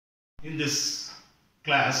In this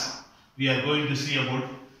class, we are going to see about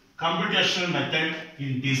computational method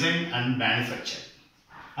in design and manufacture.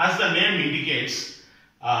 As the name indicates,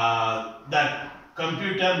 the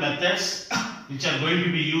computer methods which are going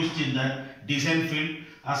to be used in the design field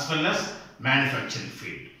as well as manufacturing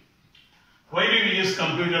field. Why do we use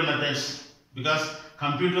computer methods? Because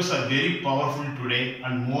computers are very powerful today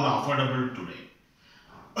and more affordable today.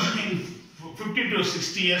 In 50 to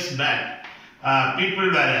 60 years back, people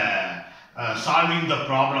were solving the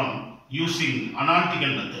problem using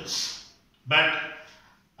analytical methods. But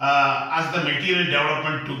as the material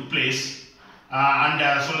development took place and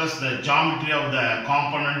as well as the geometry of the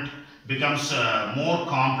component becomes more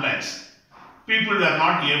complex, people were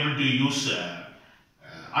not able to use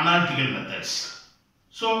analytical methods.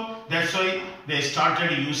 So that's why they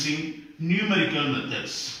started using numerical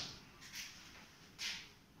methods.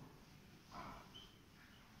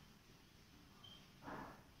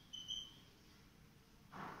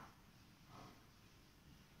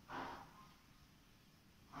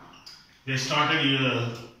 They started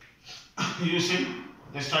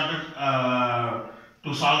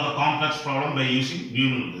to solve the complex problem by using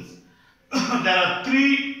numerical methods. There are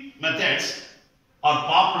three methods are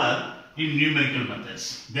popular in numerical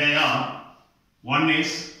methods. They are, one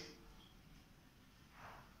is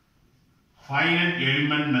finite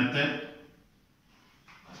element method,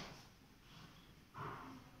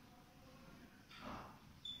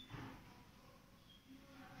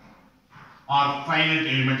 or finite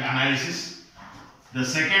element analysis. The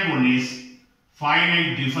second one is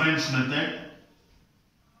finite difference method,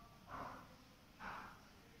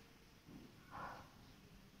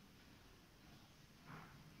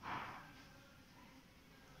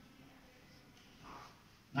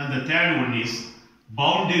 and the third one is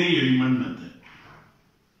boundary element method.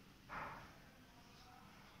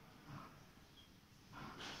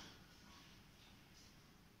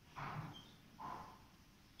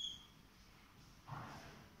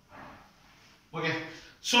 Okay,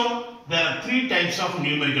 so there are three types of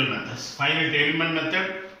numerical methods: finite element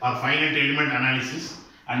method or finite element analysis,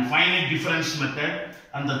 and finite difference method,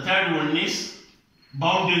 and the third one is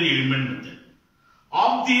boundary element method.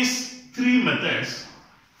 Of these three methods,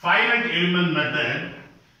 finite element method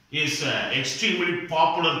is extremely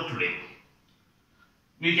popular today.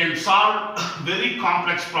 We can solve very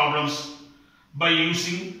complex problems by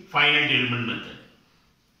using finite element method.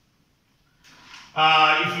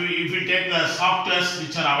 If we take the softwares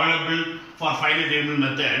which are available for finite element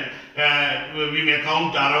method, we may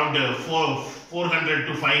count around 400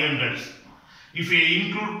 to 500. If we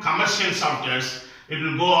include commercial softwares, it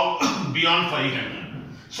will go beyond 500.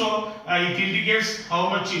 So it indicates how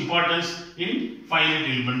much importance in finite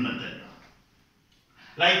element method.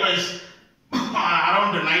 Likewise,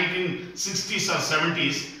 around the 1960s or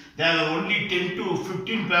 70s, there were only 10 to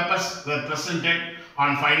 15 papers were presented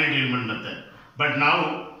on finite element method. But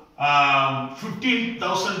now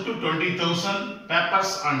 15,000 to 20,000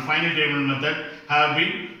 papers on finite element method have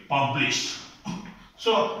been published.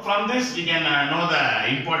 So from this we can know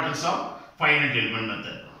the importance of finite element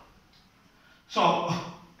method. So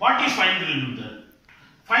what is finite element method?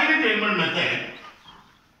 Finite element method,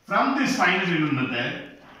 from this finite element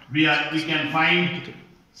method we can find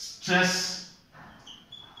stress,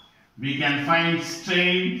 we can find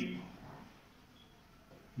strain,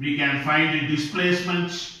 we can find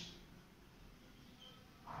displacement,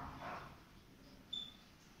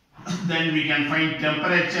 then we can find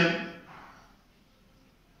temperature,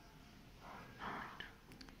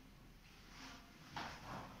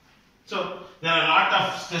 so there are a lot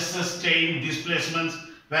of stresses, strain, displacements,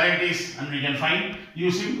 varieties, and we can find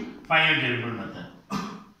using finite element method.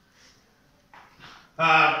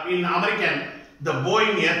 In American, the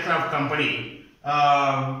Boeing aircraft company,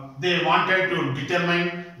 they wanted to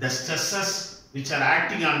determine the stresses which are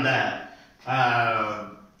acting on the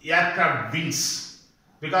aircraft wings,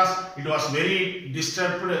 because it was very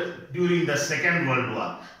disturbed during the Second World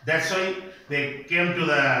War. That's why they came to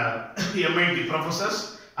the MIT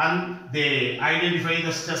professors and they identify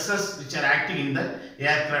the stresses which are acting in the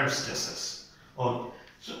aircraft stresses. Okay.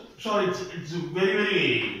 So it's a very,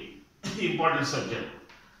 very important subject.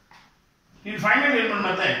 In finite element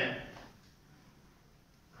method,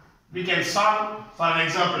 we can solve, for an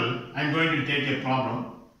example, I am going to take a problem.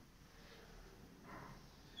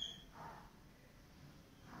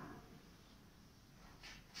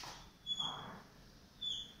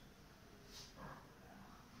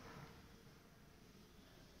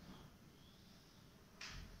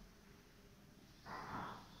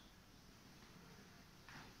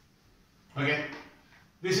 Okay,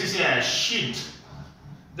 this is a sheet.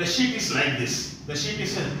 the sheet is like this. The sheet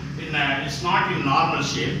is it's not in normal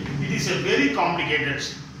shape. It is a very complicated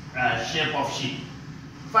shape of sheet.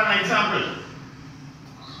 For an example,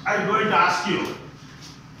 I am going to ask you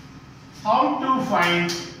how to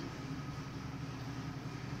find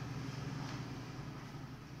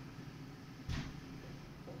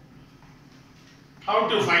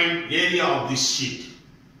area of this sheet.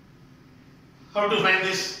 How to find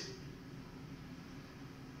this?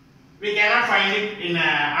 We cannot find it in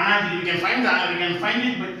analytical. We can find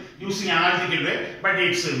it by using analytical way, but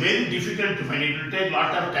it's very difficult to find. It will take a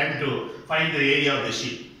lot of time to find the area of the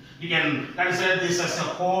sheet. You can consider this as a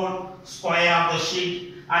whole square of the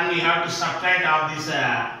sheet, and we have to subtract all this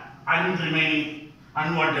remaining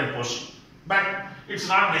unwanted portion. But it's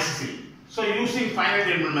not necessary. So using finite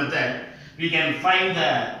element method, we can find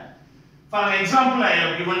the. For an example, I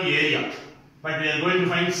have given area, but we are going to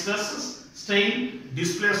find stresses, strain,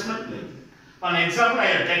 displacement. For an example, I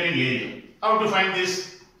have taken area. How to find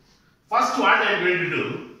this? First, what I am going to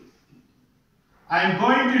do, I am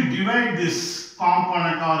going to divide this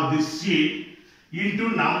component or this sheet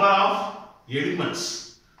into number of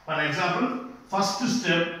elements. For example, first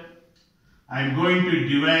step, I am going to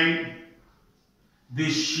divide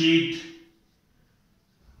this sheet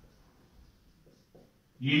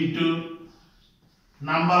into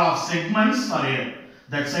number of segments, or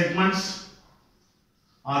that segments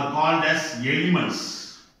are called as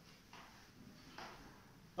elements.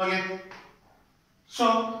 Okay.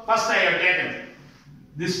 So first I have taken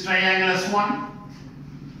this triangle as 1,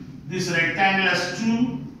 this rectangle as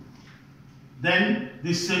 2, then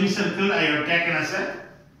this semicircle I have taken as a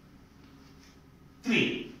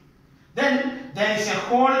 3. Then there is a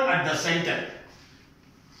hole at the center.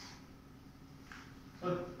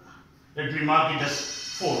 So let me mark it as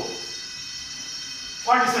 4.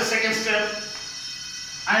 What is the second step?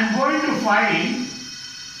 I am going to find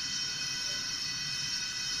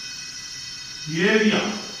area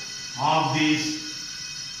of these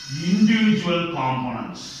individual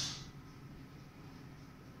components.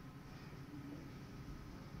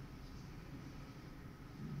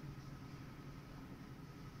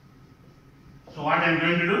 So what I am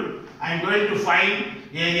going to do? I am going to find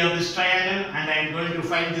area of this triangle, and I am going to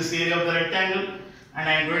find this area of the rectangle, and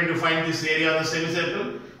I am going to find this area of the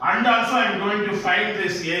semicircle, and also I am going to find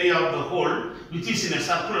this area of the hole which is in a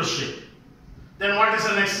circular shape. Then what is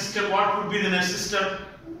the next step? What would be the next step?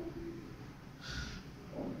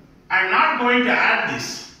 I am not going to add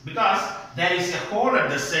this because there is a hole at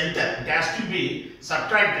the center. It has to be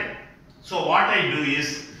subtracted. So what I do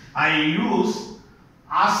is I use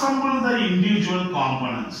assemble the individual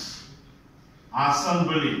components.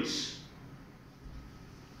 Assemble it.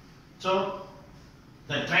 So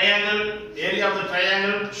the triangle, area of the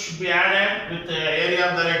triangle should be added with the area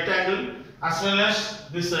of the rectangle, as well as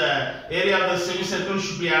this area of the semicircle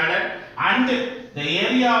should be added, and the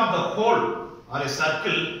area of the hole or a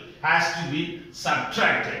circle has to be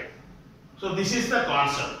subtracted. So this is the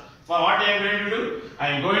concept. For what I am going to do, I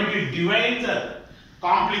am going to divide the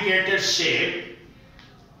complicated shape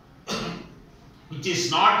which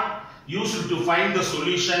is not used to find the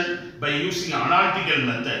solution by using analytical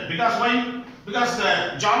method. Because why? Because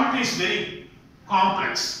the geometry is very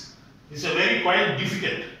complex. It's a very quite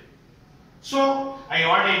difficult. So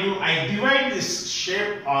what I do, I divide this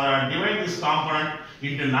shape or divide this component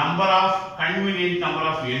into convenient number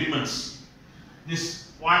of elements.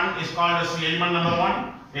 This one is called as element number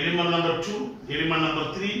 1, element number 2, element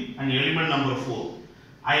number 3, and element number 4.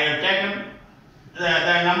 I have taken the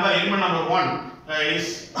element number 1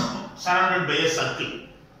 is surrounded by a circle.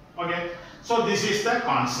 Okay. So this is the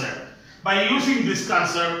concept. By using this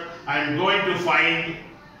concept, I am going to find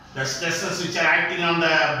the stresses which are acting on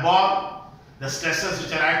the bar, the stresses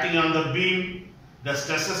which are acting on the beam, the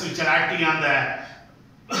stresses which are acting on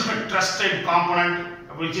the trusted component,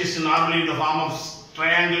 which is normally in the form of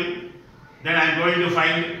triangle. Then I am going to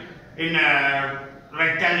find in a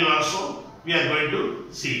rectangle also. We are going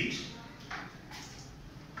to see it.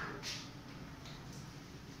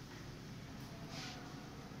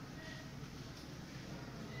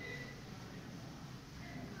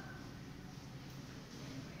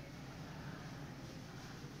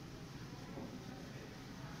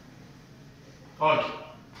 Okay.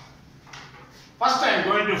 First I am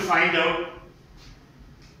going to find out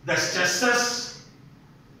the stresses.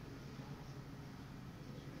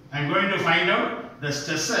 I am going to find out the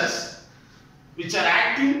stresses which are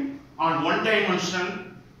acting on one-dimensional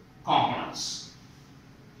components.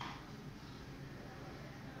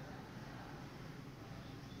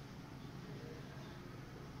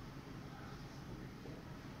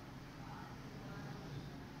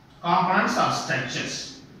 Components are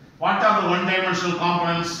structures. What are the one-dimensional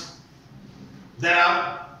components? There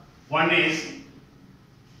are, one is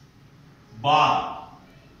bar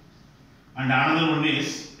and another one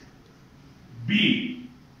is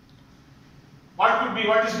beam.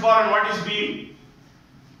 What is bar and what is beam?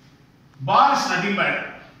 Bar is nothing but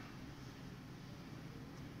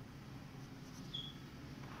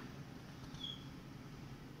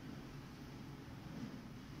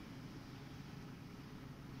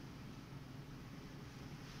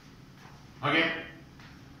okay.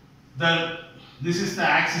 This is the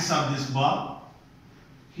axis of this bar.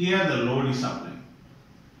 Here the load is applied.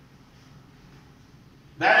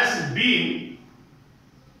 Whereas beam,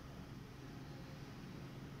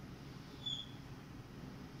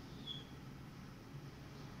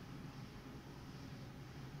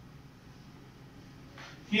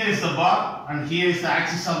 here is the bar and here is the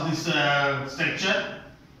axis of this structure.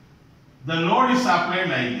 The load is applied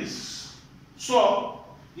like this. So,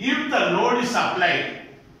 if the load is applied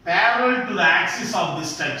parallel to the axis of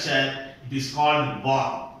this structure, it is called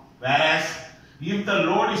bar. Whereas, if the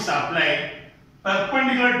load is applied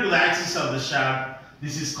perpendicular to the axis of the shaft,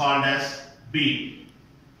 this is called as beam.